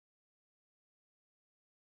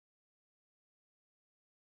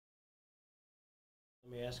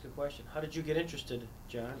Let me ask a question. How did you get interested,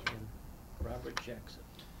 John, in Robert Jackson?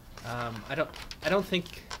 I don't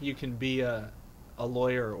think you can be a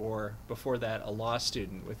lawyer or before that a law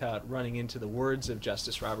student without running into the words of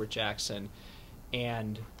Justice Robert Jackson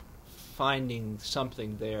and finding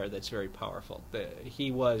something there that's very powerful.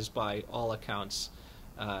 He was, by all accounts,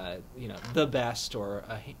 the best or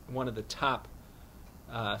one of the top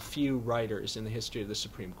few writers in the history of the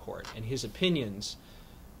Supreme Court, and his opinions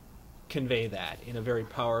convey that in a very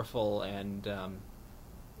powerful and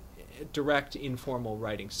direct, informal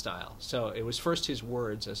writing style. So it was first his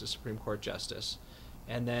words as a Supreme Court justice,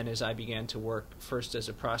 and then as I began to work first as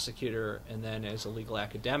a prosecutor and then as a legal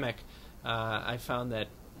academic, I found that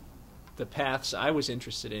the paths I was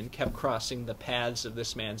interested in kept crossing the paths of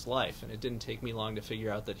this man's life, and it didn't take me long to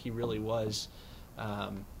figure out that he really was,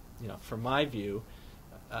 from my view,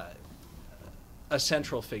 a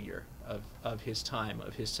central figure of his time,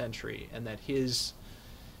 of his century, and that his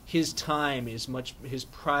time is his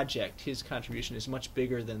project, his contribution is much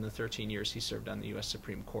bigger than the 13 years he served on the U.S.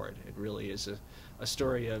 Supreme Court. It really is a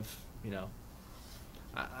story of,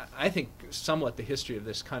 I think somewhat the history of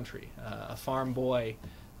this country. A farm boy,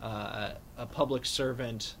 a public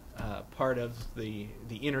servant, part of the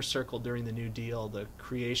inner circle during the New Deal, the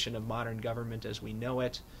creation of modern government as we know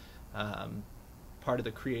it, part of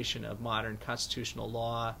the creation of modern constitutional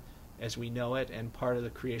law as we know it, and part of the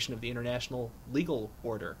creation of the international legal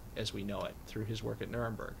order as we know it through his work at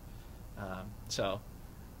Nuremberg. So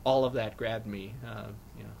all of that grabbed me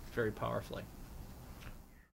very powerfully.